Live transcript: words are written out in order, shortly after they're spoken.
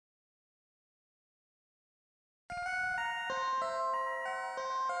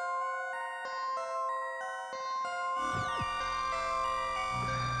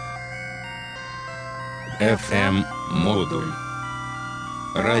FM Модуль.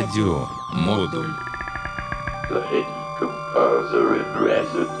 Радио Модуль. The hidden composer in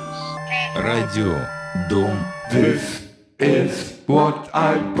residence. Радио Дом. This is what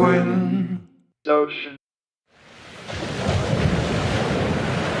I bring. Ocean.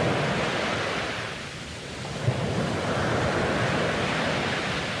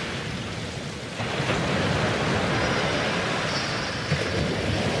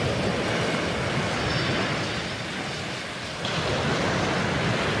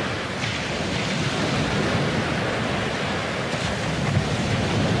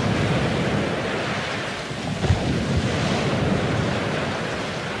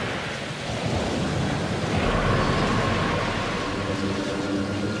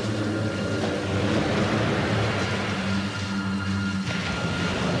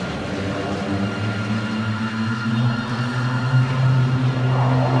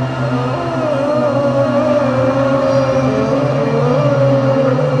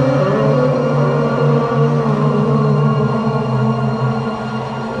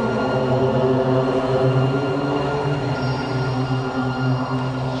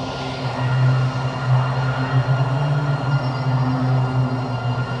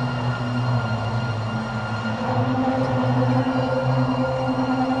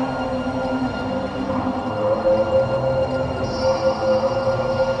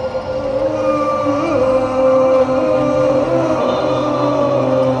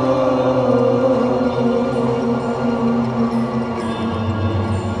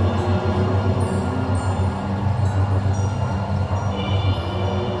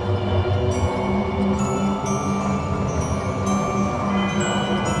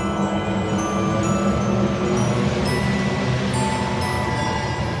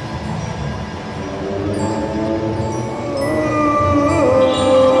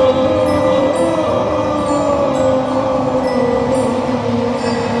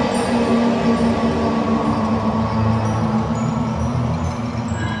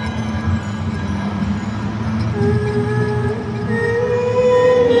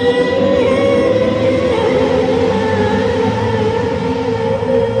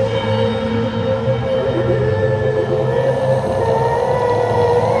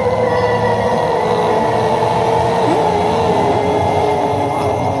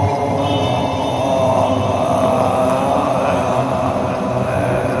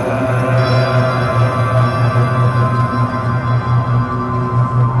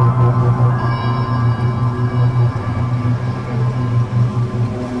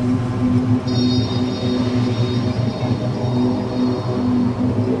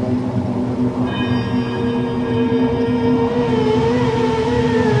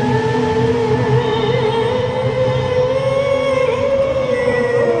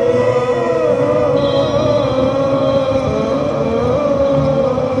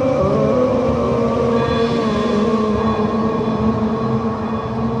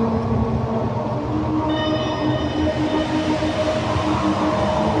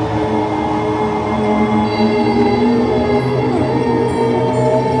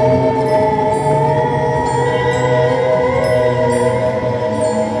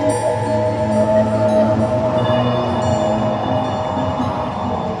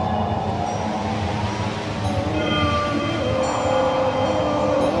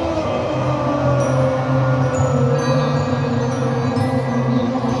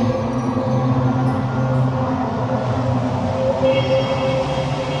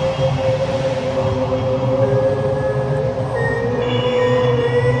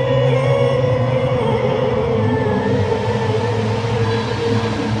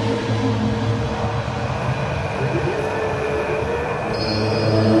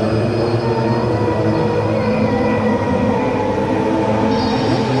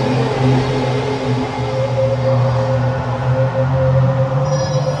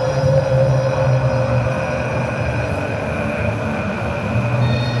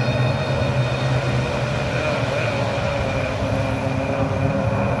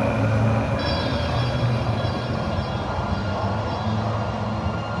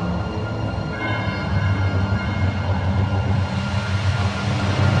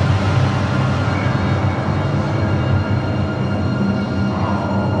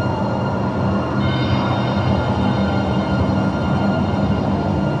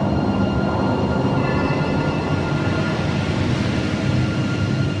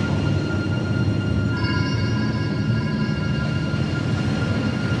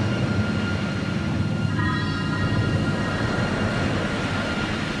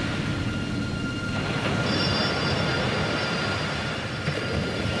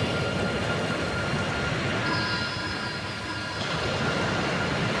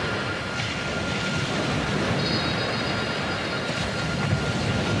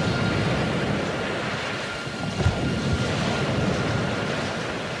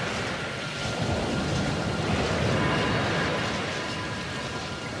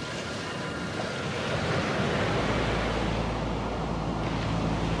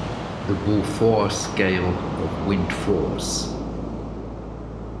 the Beaufort scale of wind force,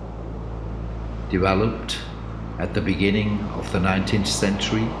 developed at the beginning of the 19th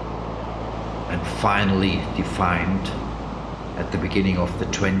century and finally defined at the beginning of the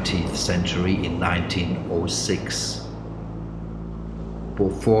 20th century in 1906.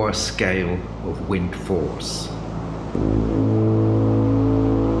 Beaufort scale of wind force.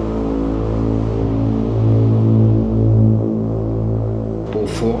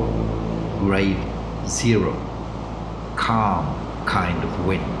 Beaufort, grade 0, calm kind of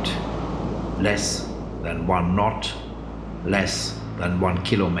wind, less than 1 knot, less than 1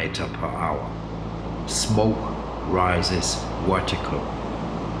 kilometer per hour. Smoke rises vertical.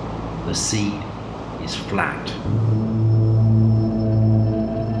 The sea is flat.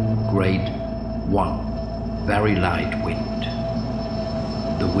 Grade 1, very light wind.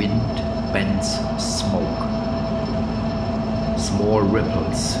 The wind bends smoke. Small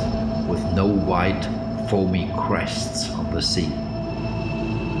ripples with no white foamy crests on the sea.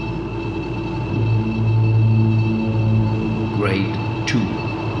 Grade 2,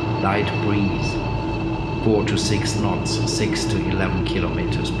 light breeze, 4 to 6 knots, 6 to 11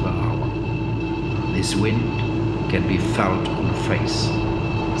 kilometers per hour. This wind can be felt on the face.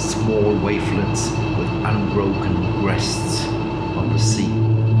 Small wavelets with unbroken crests on the sea.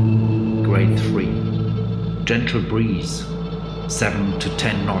 Grade 3, gentle breeze, 7 to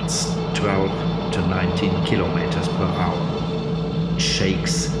 10 knots, 12 to 19 kilometers per hour. It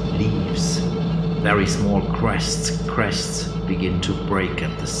shakes leaves. Very small crests begin to break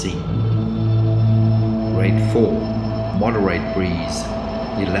at the sea. Grade 4, moderate breeze,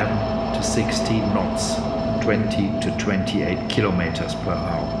 11 to 16 knots, 20 to 28 kilometers per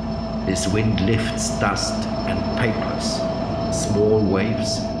hour. This wind lifts dust and papers, small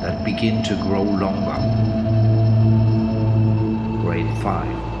waves that begin to grow longer. Grade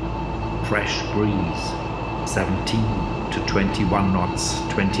 5, fresh breeze, 17 to 21 knots,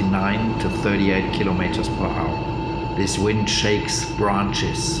 29 to 38 kilometers per hour. This wind shakes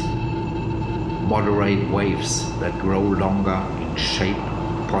branches, moderate waves that grow longer in shape,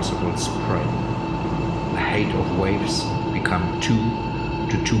 possible spray. The height of waves become 2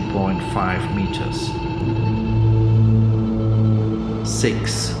 to 2.5 meters.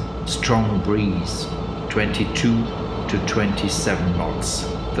 6. Strong breeze, 22 to 27 knots,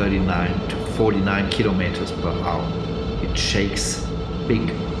 39 to 49 kilometers per hour. It shakes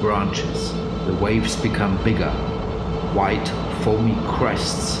big branches. The waves become bigger. White foamy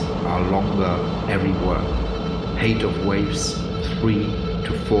crests are longer everywhere. Height of waves 3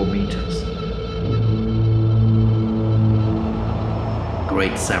 to 4 meters.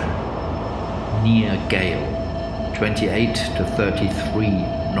 Grade 7, near gale, 28 to 33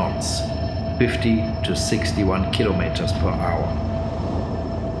 knots, 50 to 61 kilometers per hour.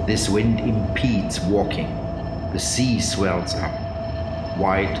 This wind impedes walking. The sea swells up.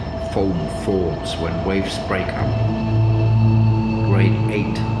 White foam forms when waves break up. Grade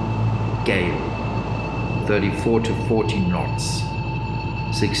 8, gale, 34 to 40 knots,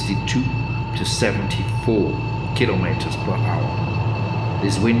 62 to 74 kilometers per hour.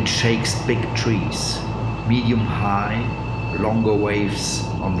 This wind shakes big trees, medium high, longer waves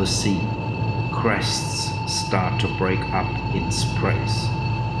on the sea. Crests start to break up in sprays.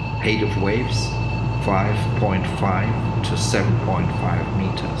 Height of waves 5.5 to 7.5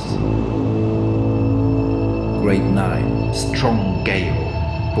 meters. Grade 9, strong gale,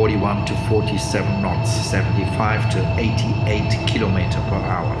 41 to 47 knots, 75 to 88 kilometers per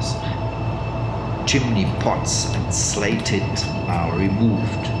hour. Chimney pots and slated are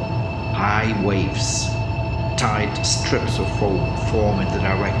removed. High waves, tight strips of foam form in the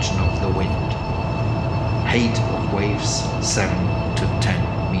direction of the wind. Height of waves 7 to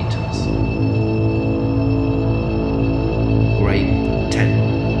 10 meters. Grade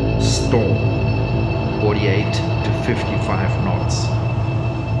 10, storm, 48 to 55 knots,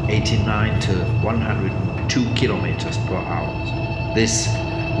 89 to 102 kilometers per hour. This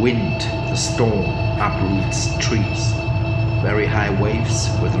wind, the storm, uproots trees. Very high waves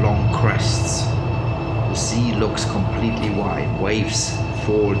with long crests. The sea looks completely wide. Waves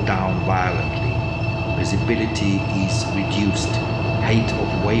fall down violently. Visibility is reduced. Height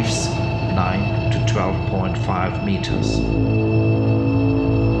of waves 9 to 12.5 meters.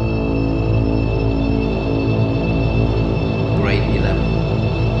 Grade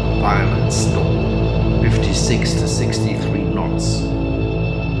 11, violent storm, 56 to 63 knots,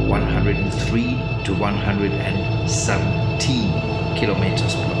 103 to 117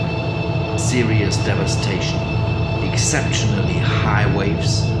 kilometers per hour. Serious devastation, exceptionally high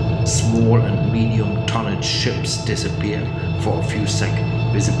waves, small and medium tonnage ships disappear for a few seconds.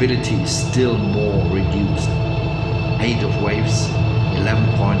 Visibility is still more reduced. Height of waves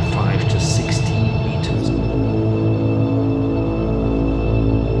 11.5 to 16 meters.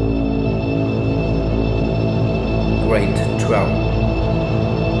 Grade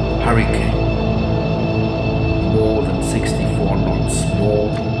 12. Hurricane. More than 64 knots, more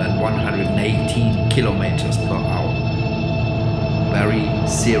than 118 kilometers per hour. Very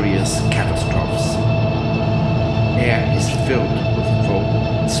serious catastrophes. Air is filled with foam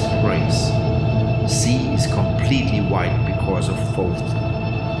and sprays. Sea is completely white because of foam.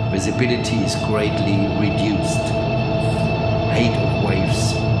 Visibility is greatly reduced. Height of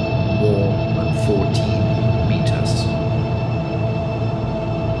waves more than 14 meters.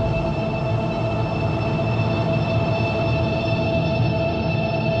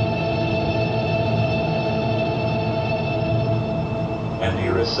 Any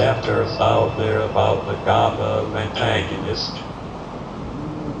receptors out there about the GABA antagonist?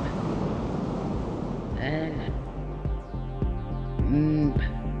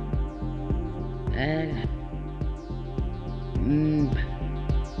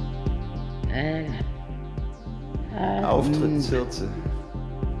 Auftritt Circe.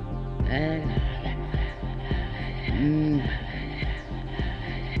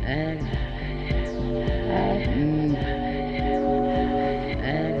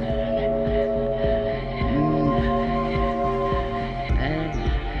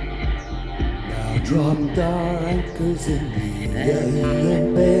 Dropped our anchors in the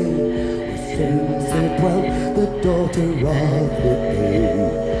Alien Bay, with Circe dwelt, the daughter of the day,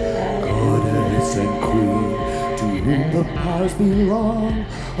 goddess and queen, to whom the powers belong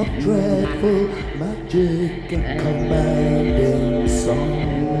of dreadful magic and commanding song.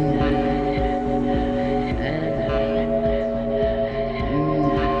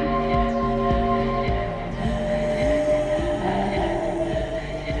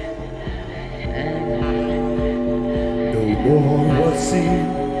 Seen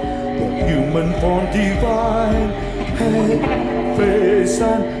the human form divine, head, face,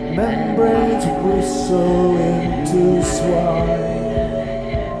 and membranes bristle into swine.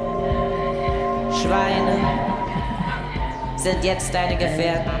 Schweine sind jetzt deine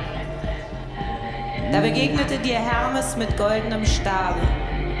Gefährten. Da begegnete dir Hermes mit goldenem Stabe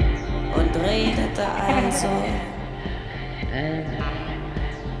und redete also.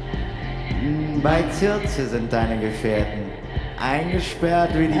 Bei Circe sind deine Gefährten,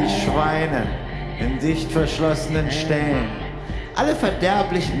 eingesperrt wie die Schweine in dicht verschlossenen Ställen. Alle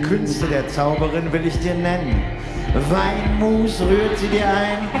verderblichen Künste der Zauberin will ich dir nennen. Weinmus rührt sie dir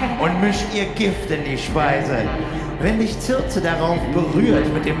ein und mischt ihr Gift in die Speise. Wenn dich Circe darauf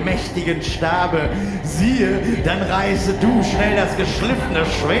berührt mit dem mächtigen Stabe, siehe, dann reiße du schnell das geschliffene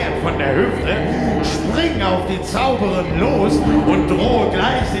Schwert von der Hüfte, spring auf die Zauberin los und drohe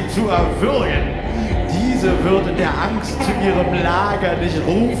gleich sie zu erwürgen. Diese wird in der Angst zu ihrem Lager dich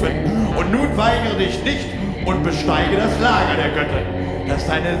rufen. Und nun weigere dich nicht und besteige das Lager der Göttin, dass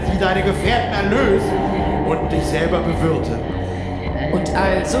sie deine Gefährten erlöst und dich selber bewirte. Und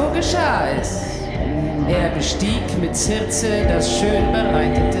also geschah es. Er bestieg mit Circe das schön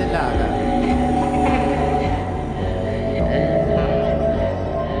bereitete Lager.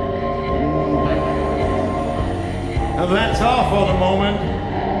 That's all for the moment.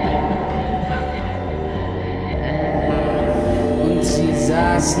 Sie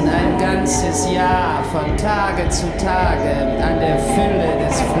saßen ein ganzes Jahr von Tage zu Tage an der Fülle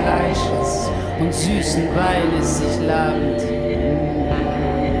des Fleisches und süßen Weines sich labend.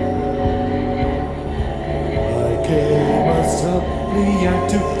 I came a suppliant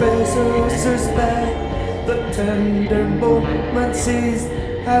to face Circe's bed. The tender moment ceased,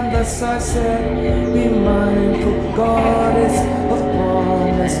 and thus I said, be mindful, goddess of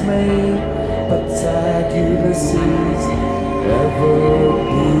promise made, but sad Ulysses, ever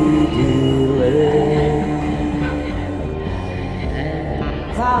be delayed.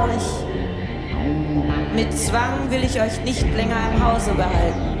 Wahrlich, mit Zwang will ich euch nicht länger im Hause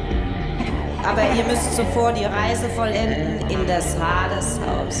behalten. Aber ihr müsst zuvor die Reise vollenden in das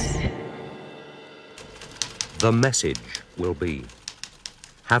Hades-Haus. The message will be: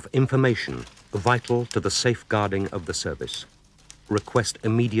 have information vital to the safeguarding of the service. Request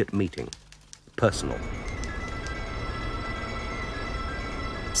immediate meeting. Personal.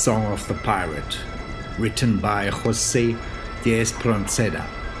 Song of the Pirate, written by Josè de Espronceda,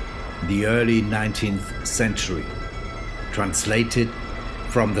 the early 19th century, translated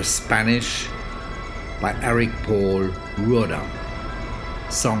from the Spanish by Eric Paul Roudin.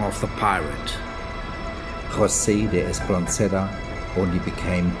 Song of the Pirate. Josè de Espronceda only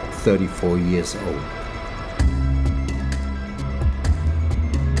became 34 years old.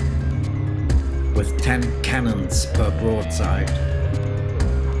 with 10 cannons per broadside,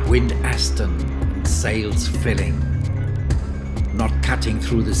 wind astern and sails filling, not cutting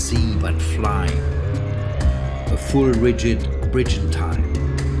through the sea but flying, a full rigid brigantine,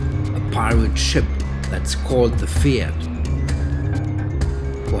 a pirate ship that's called the Fiat,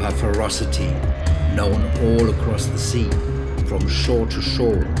 for her ferocity known all across the sea, from shore to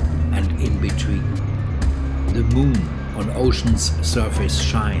shore and in between. The moon on ocean's surface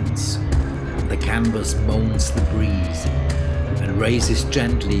shines, the canvas moans the breeze, and raises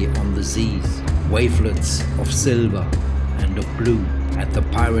gently on the seas, wavelets of silver and of blue, at the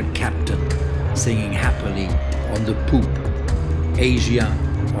pirate captain singing happily on the poop, Asia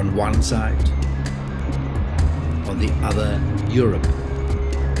on one side, on the other Europe,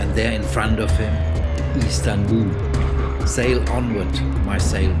 and there in front of him Istanbul. Sail onward, my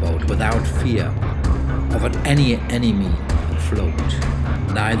sailboat, without fear of any enemy afloat,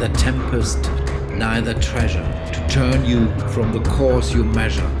 neither tempest, neither treasure, to turn you from the course you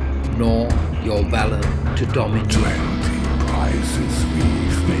measure, nor your valor to dominate. 20 prizes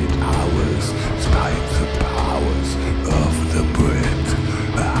we've made ours, spite the powers of the Brit.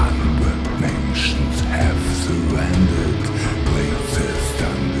 100 nations have surrendered, place their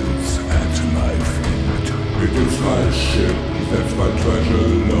standards at my feet. It is my ship, that's my treasure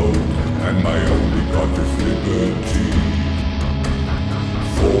load, and my only god is liberty.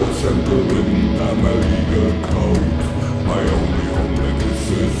 Force and the wind are my legal code, my only homeland is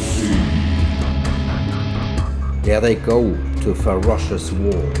the sea. There they go to ferocious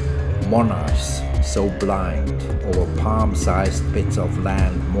war, monarchs so blind, over palm-sized bits of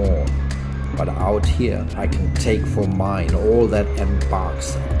land more. But out here I can take for mine all that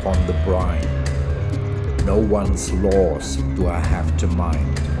embarks upon the brine. No one's laws do I have to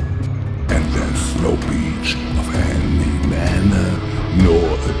mind. And there's no beach of any manner, nor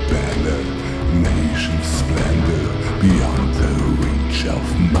a banner, nation's splendor, beyond the reach of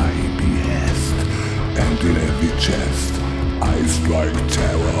my behest. And in every chest I strike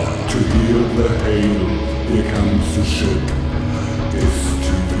terror. To hear the hail, here comes the ship, is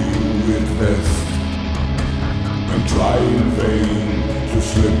to view it best, and try in vain to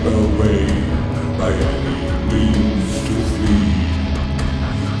slip away, by any means to flee.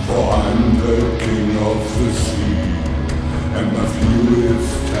 For I'm the king of the sea, and my view is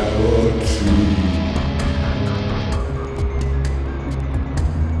terror too.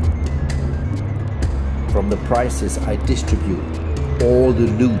 From the prices I distribute all the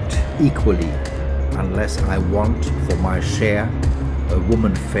loot equally, unless I want for my share a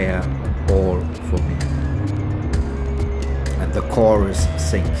woman fair all for me. And the chorus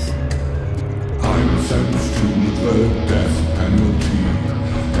sings. I'm sentenced to the death penalty,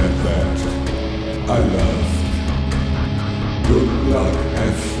 and that I love. Good luck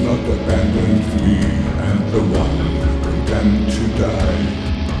has not abandoned me, and the one condemned to die.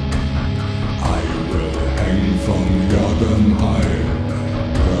 I will hang from Jordan high,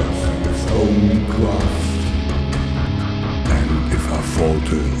 cursing his own craft. And if I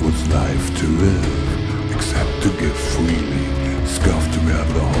falter with life to live, accept to give freely, scoff to wear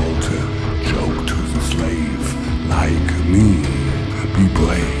the halter, joke to the slave, like me, be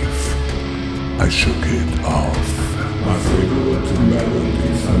brave. I shook it off. My favorite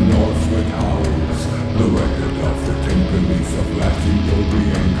melodies are Northwind howls, the record of the timpanis of Latin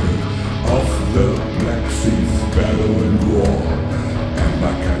Bianca, of the Black Sea's battle and war, and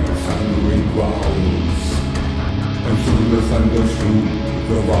my kind of thundering growls. And through the thunders flew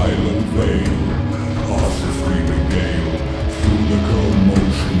the violent veil of the screaming gale. Through the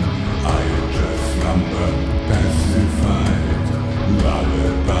commotion I just slumber, pacified,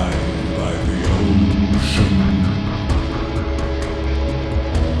 lullabied by the ocean.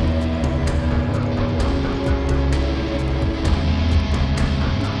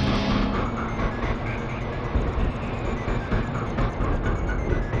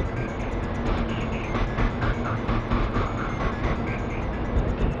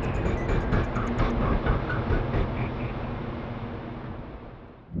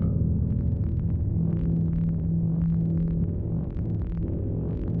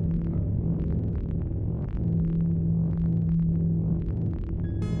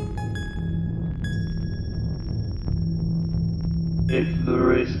 If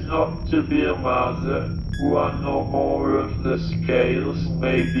there is not to be a mother, one or more of the scales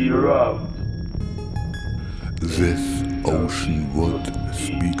may be rubbed. This ocean would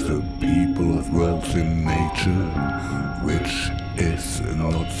speak the people of wealth in nature, which is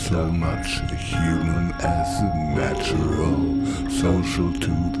not so much human as natural, social to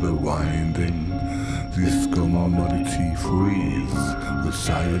the winding. This commodity frees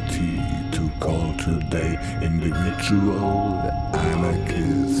society to call today individual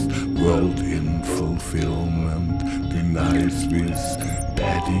anarchist. World in fulfillment denies this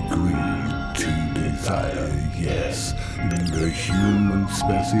pedigree to desire. Yes, in the human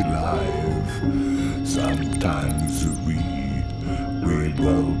species life, sometimes we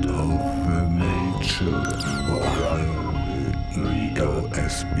revolt over nature or other ego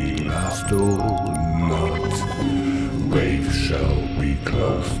as last or not. Waves shall be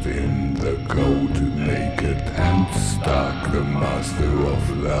closed in the cold, naked and stark. The master of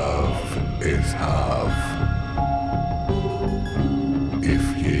love is half. If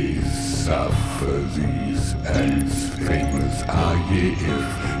ye suffer these ends, famous are ye if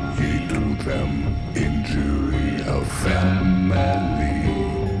ye do them injury of family.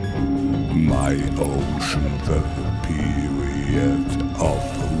 My ocean, the period of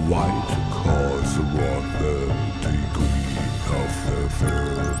white cause was the degree of the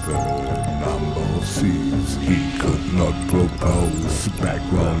further number of seas. He could not propose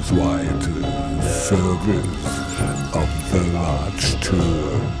backgrounds wide service of the large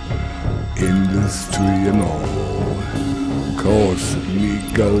tour. Industry and all, cause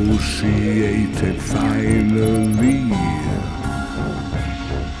negotiated finally.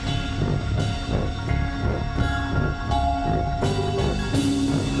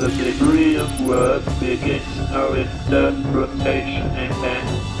 The degree of work begins no interpretation in men,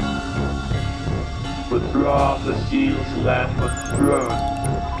 but rather seals lamp and throne.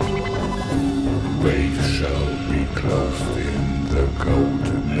 Waves shall be closed in the cold,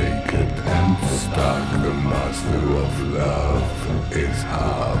 naked and stark. The master of love is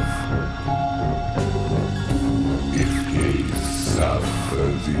half. If ye suffer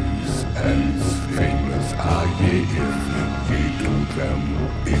these ends, famous are ye if ye do them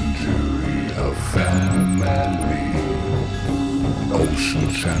injury of family. Ocean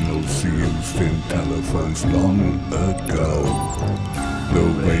channels used in telephones long ago. The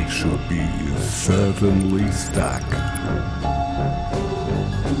wake should be certainly stuck.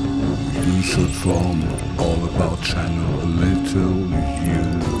 You should form all about channel a little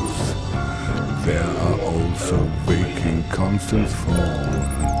use. There are also waking constants form.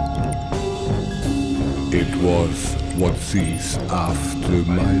 It was what ceased after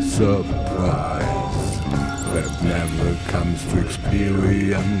my surprise that never comes to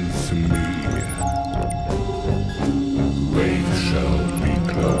experience me. Waves shall be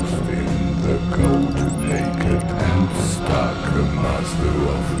closed in the cold, naked and stark. The master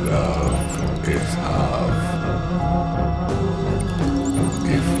of love is half.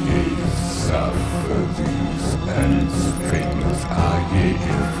 If ye suffer these ends, famous are ye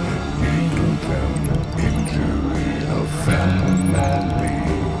if ye do them injury of family.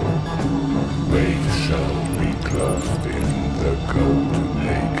 Waves shall be closed in the cold,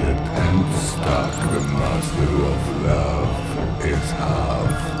 naked and stark. The master of love is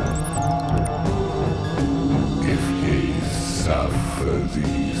half. If ye suffer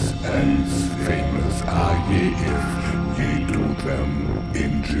these ends, famous are ye if ye do them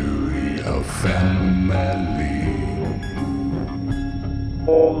injury of family.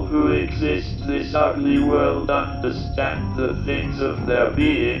 All who exist this ugly world understand the things of their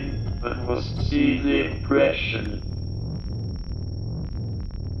being and must see the impression.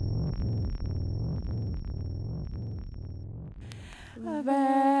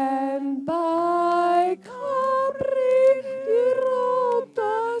 Wenn bei Capri die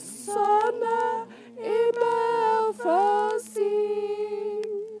rote Sonne im Meer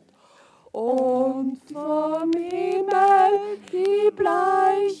versinkt und vom Himmel die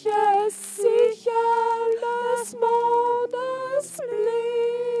bleiche Sichel des Mondes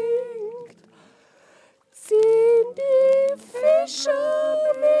blinkt, ziehen die Fischer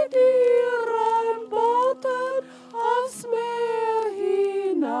mit ihren Booten aufs Meer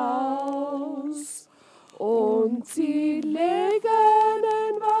hin.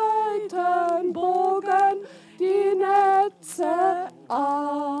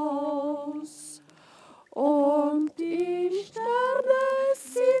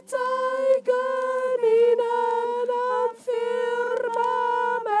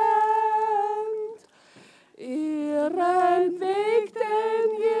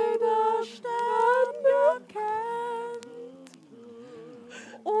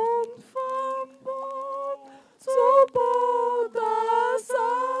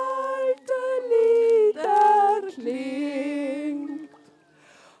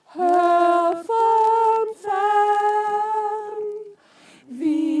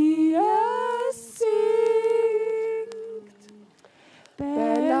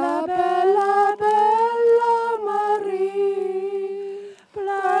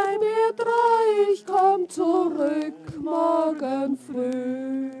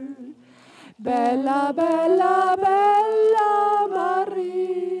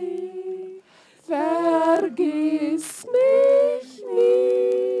 vergiss mich nie.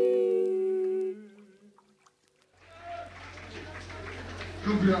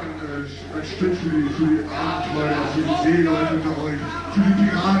 Kommen wir ein Stück für die Abenteurer, für die Seeleute unter euch, für die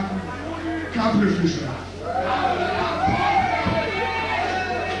Piraten, Kaprifischer.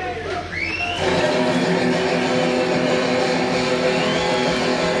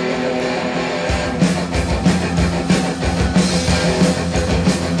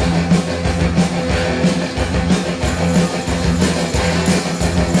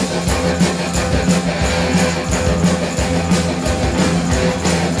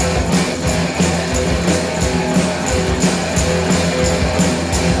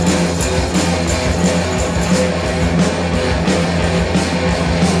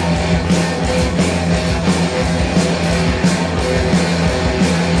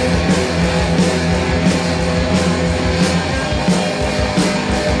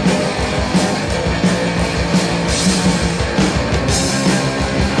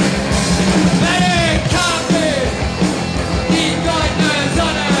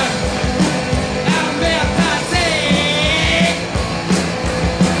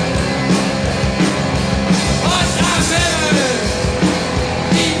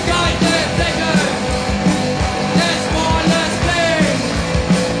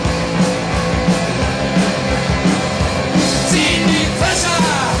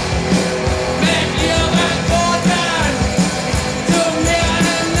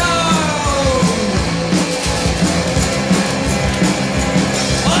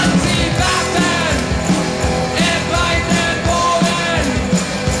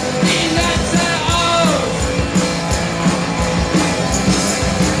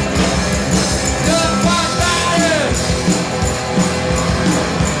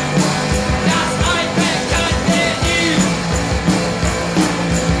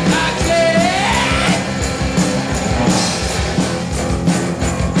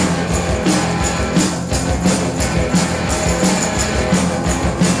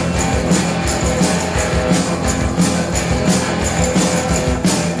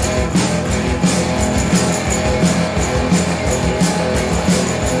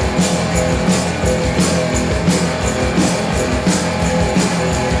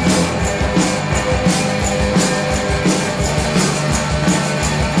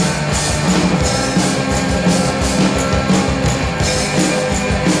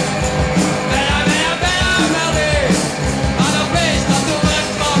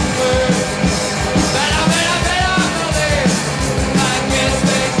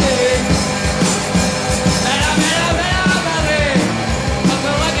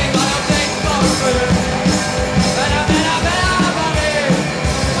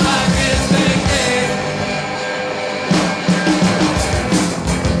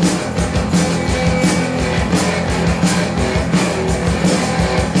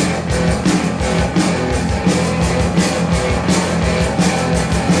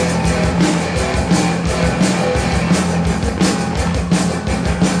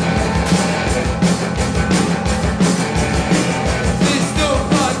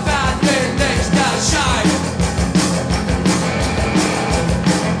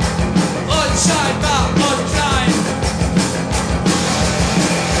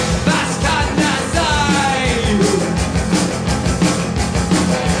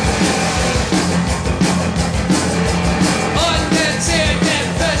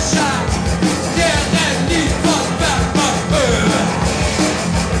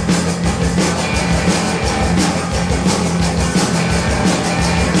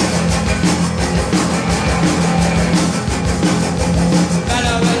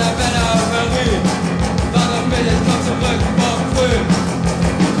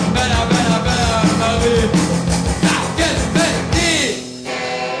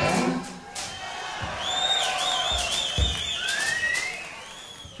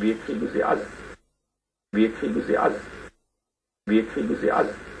 Wir kriegen sie alle. Wir kriegen sie alle. Wir kriegen sie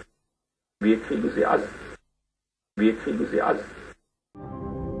alle. Wir kriegen sie alle. Wir kriegen sie alle.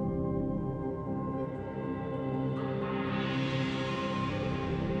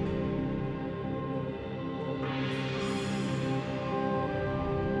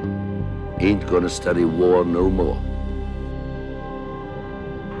 Ain't gonna study war no more.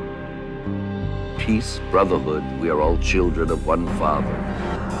 Peace, brotherhood, we are all children of one Father.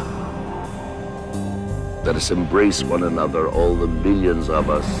 Let us embrace one another, all the millions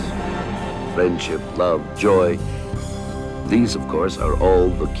of us. Friendship, love, joy. These, of course, are all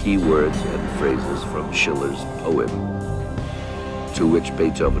the key words and phrases from Schiller's poem, to which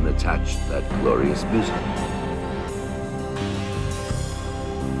Beethoven attached that glorious music.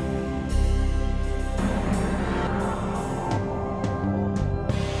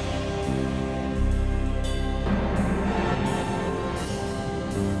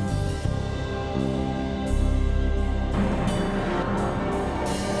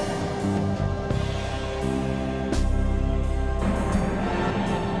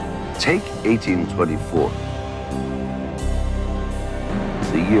 Take 1824,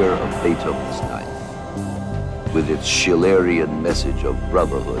 the year of Beethoven's Ninth, with its Schillerian message of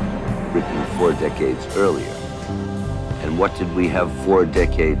brotherhood written 4 decades earlier. And what did we have 4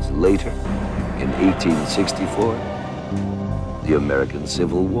 decades later, in 1864? The American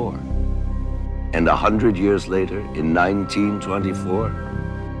Civil War. And 100 years later, in 1924,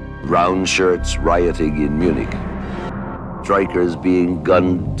 brown shirts rioting in Munich, strikers being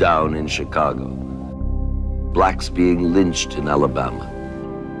gunned down in Chicago, blacks being lynched in Alabama.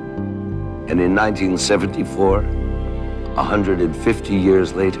 And in 1974, 150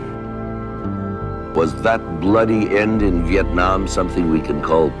 years later, was that bloody end in Vietnam something we can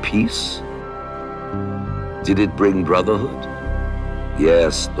call peace? Did it bring brotherhood?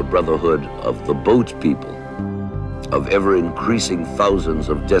 Yes, the brotherhood of the boat people, of ever-increasing thousands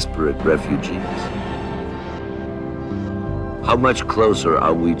of desperate refugees. How much closer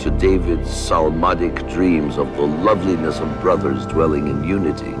are we to David's psalmodic dreams of the loveliness of brothers dwelling in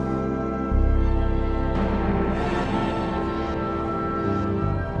unity?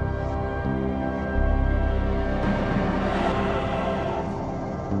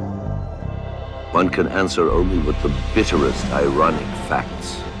 One can answer only with the bitterest ironic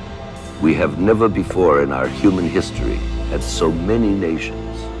facts. We have never before in our human history had so many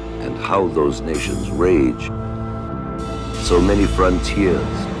nations, and how those nations rage. So many frontiers,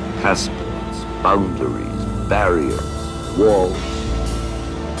 passports, boundaries, barriers, walls.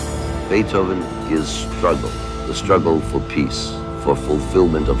 Beethoven is struggle, the struggle for peace, for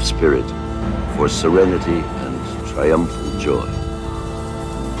fulfillment of spirit, for serenity and triumphal joy.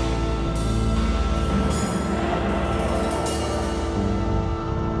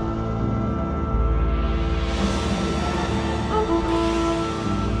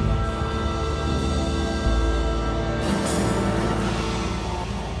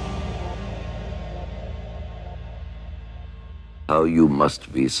 How you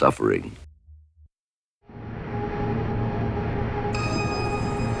must be suffering.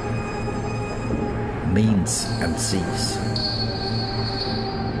 Means and seas.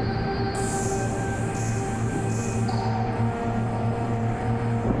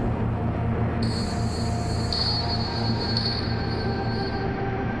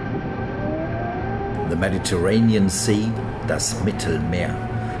 The Mediterranean Sea, das Mittelmeer,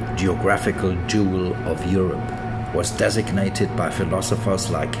 geographical jewel of Europe, was designated by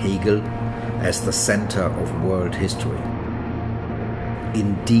philosophers like Hegel as the center of world history.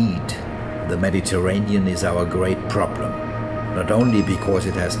 Indeed, the Mediterranean is our great problem, not only because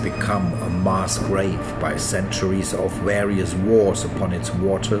it has become a mass grave by centuries of various wars upon its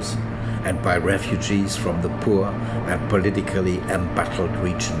waters and by refugees from the poor and politically embattled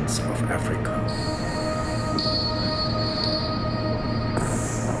regions of Africa.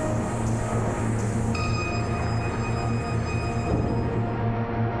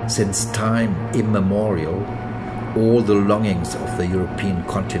 Since time immemorial, all the longings of the European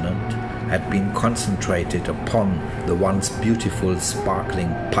continent had been concentrated upon the once beautiful sparkling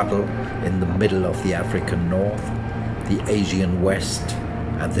puddle in the middle of the African north, the Asian west,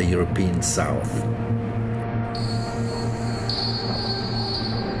 and the European south.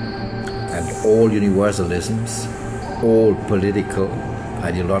 And all universalisms, all political,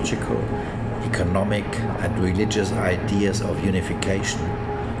 ideological, economic, and religious ideas of unification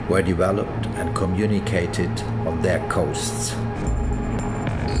were developed and communicated on their coasts.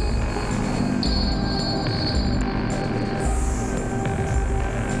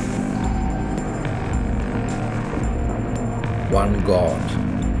 One God,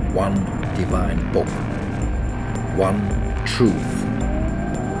 one divine book, one truth,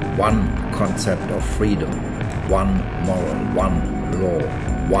 one concept of freedom, one moral, one law,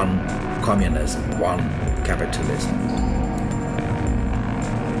 one communism, one capitalism.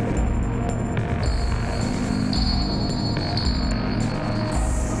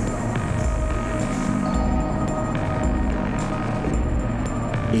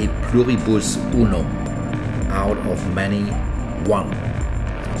 E pluribus unum, out of many, one.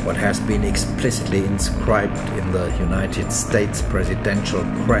 What has been explicitly inscribed in the United States presidential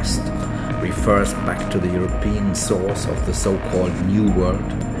crest refers back to the European source of the so-called New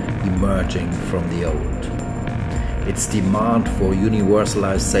World emerging from the Old. Its demand for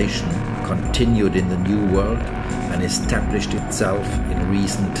universalization continued in the New World and established itself in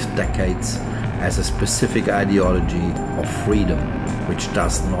recent decades as a specific ideology of freedom which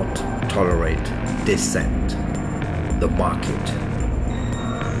does not tolerate dissent, the market.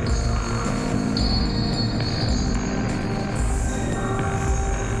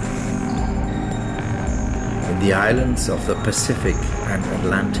 In the islands of the Pacific and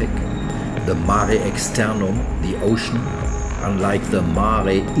Atlantic, the mare externum, the ocean, unlike the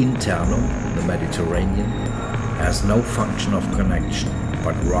mare internum, the Mediterranean, has no function of connection,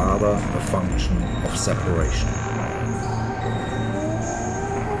 but rather a function of separation.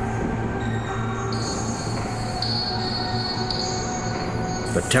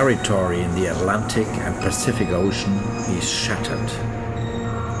 The territory in the Atlantic and Pacific Ocean is shattered.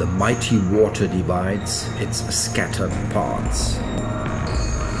 The mighty water divides its scattered parts.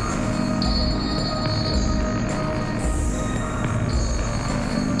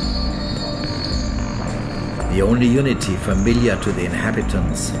 The only unity familiar to the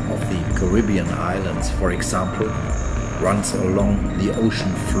inhabitants of the Caribbean islands, for example, runs along the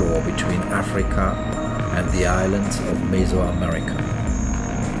ocean floor between Africa and the islands of Mesoamerica.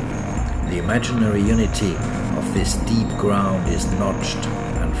 The imaginary unity of this deep ground is notched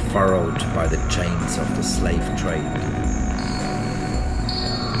and furrowed by the chains of the slave trade.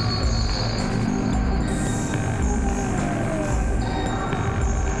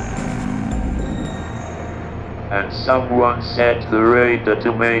 And someone set the radar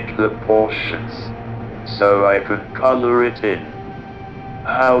to make the portions, so I could color it in.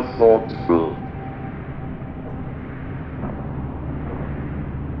 How thoughtful.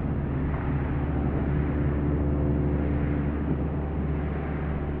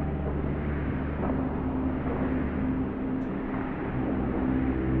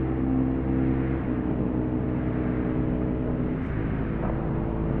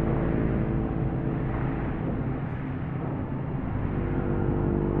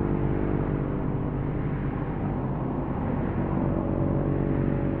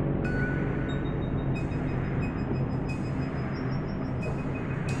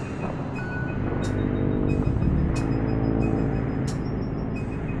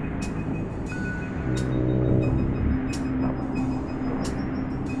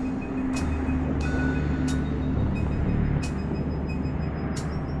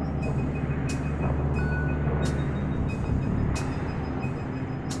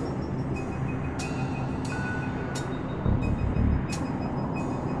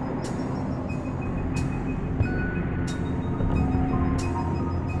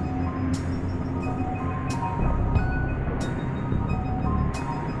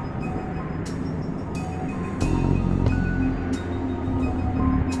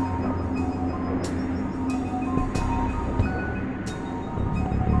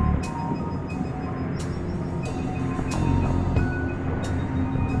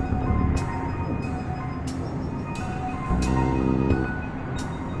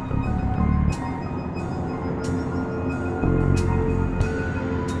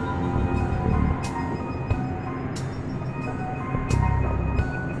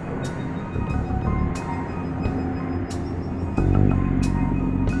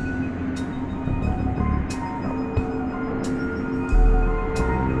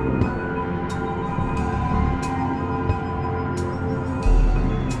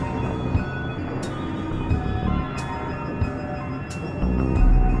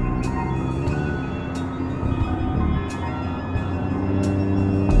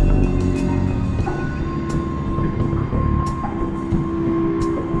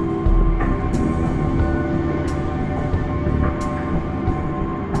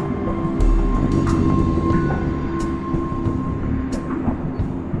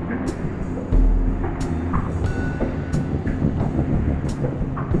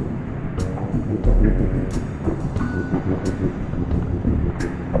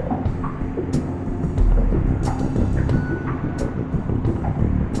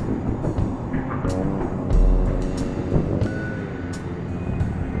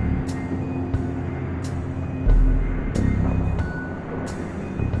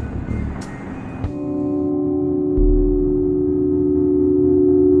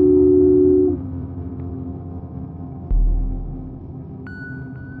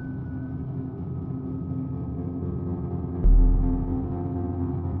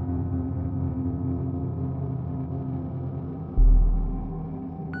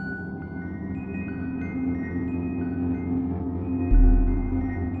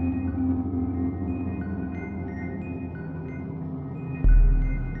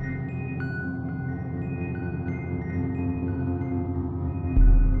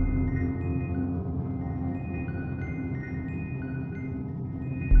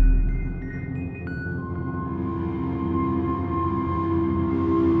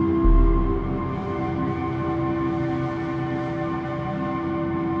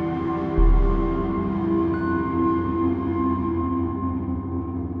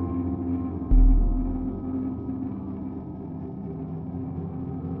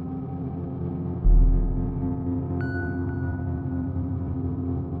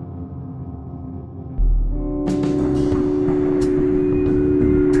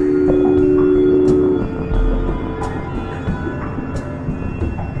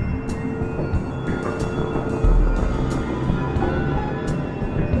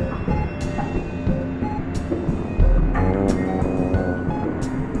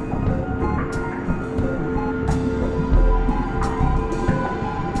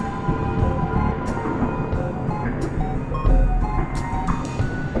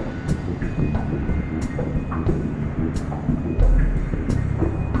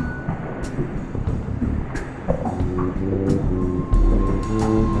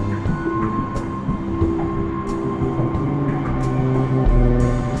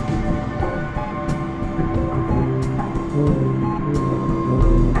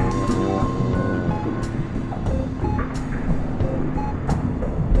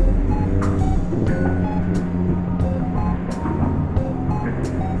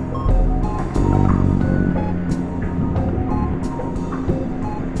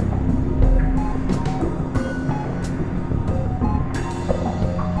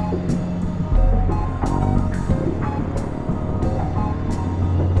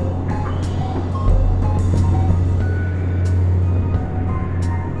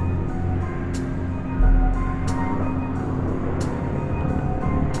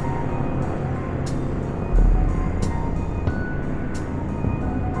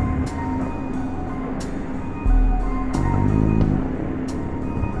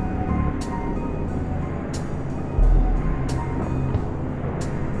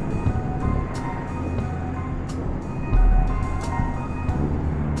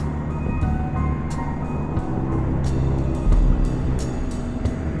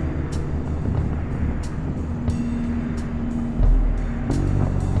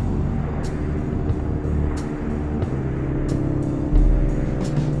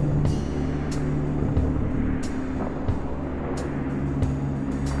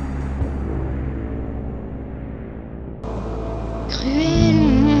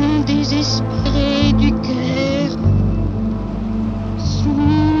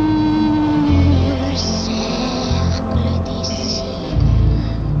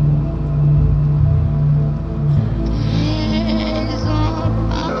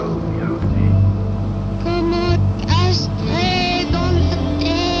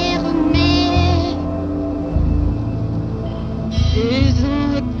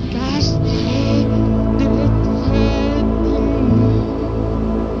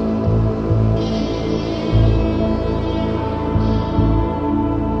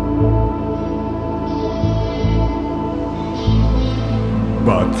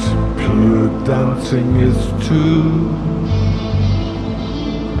 pure dancing is too.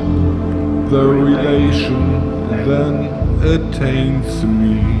 The relation then attains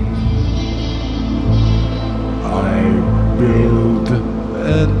me. I build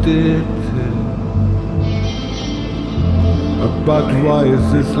at it. But why is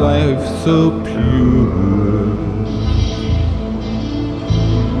this life so pure?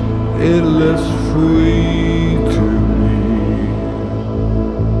 It lives free to me.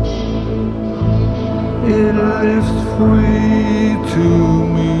 It lives free to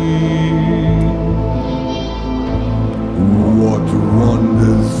me. What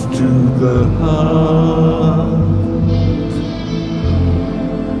wonders to the heart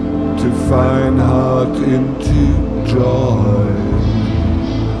to find heart into joy.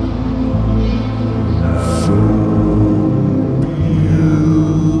 So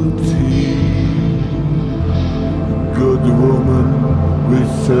beauty, good woman with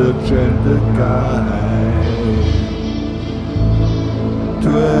search and a guide.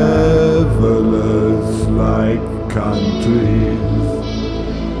 Travelers like countries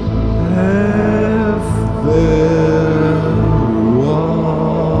have their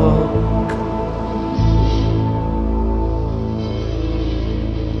walk.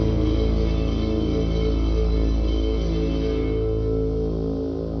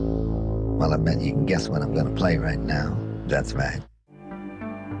 Well, I bet you can guess what I'm going to play right now. That's right.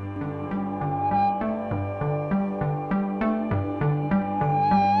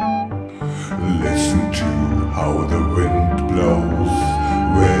 Listen to how the wind blows.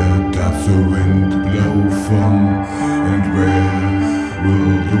 Where does the wind blow from? And where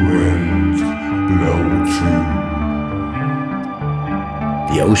will the wind blow to?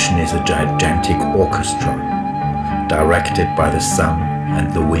 The ocean is a gigantic orchestra, directed by the sun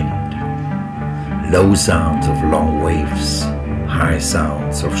and the wind. Low sounds of long waves, high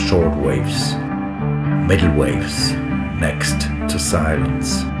sounds of short waves, middle waves next to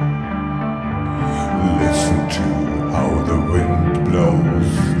silence. Listen to how the wind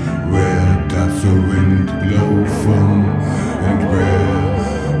blows. Where does the wind blow from? And where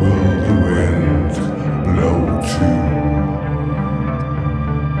will the wind blow to?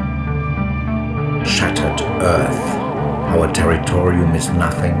 Shattered earth. Our territorium is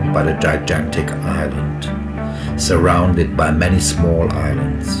nothing but a gigantic island, surrounded by many small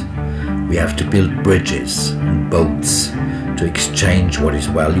islands. We have to build bridges and boats to exchange what is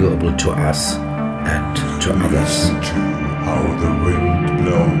valuable to us and to others. Listen to how the wind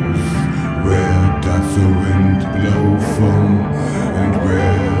blows. Where does the wind blow from? And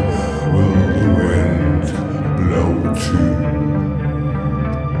where will the wind blow to?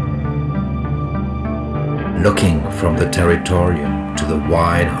 Looking from the territorium to the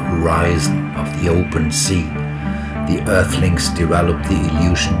wide horizon of the open sea, the Earthlings develop the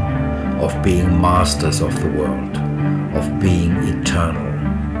illusion of being masters of the world, of being eternal.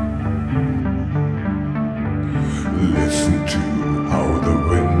 Listen to how the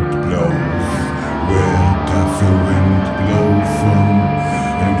wind blows. Where does the wind blow from?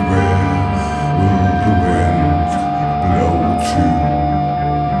 And where will the wind blow to?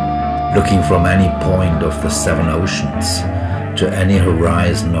 Looking from any point of the seven oceans to any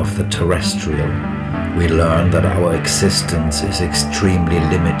horizon of the terrestrial, we learn that our existence is extremely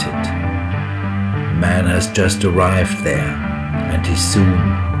limited. Man has just arrived there, and he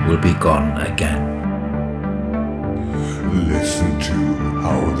soon will be gone again. Listen to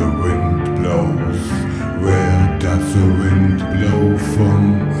how the wind blows. Where does the wind blow from?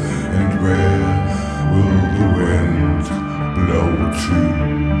 And where will the wind blow to?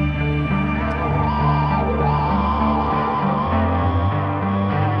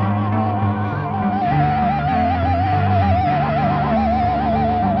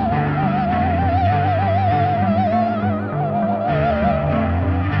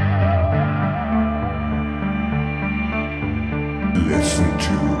 Listen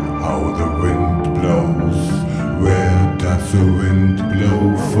to how the wind blows. Where does the wind blow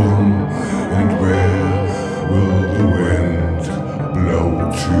from? And where will the wind blow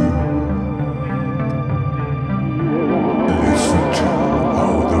to? Listen to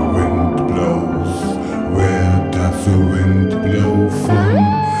how the wind blows. Where does the wind blow from?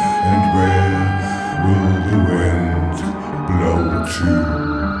 And where will the wind blow to?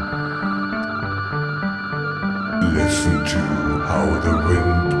 Listen to how the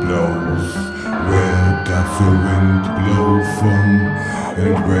wind blows. Where does the wind blow from?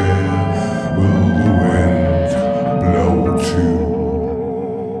 And where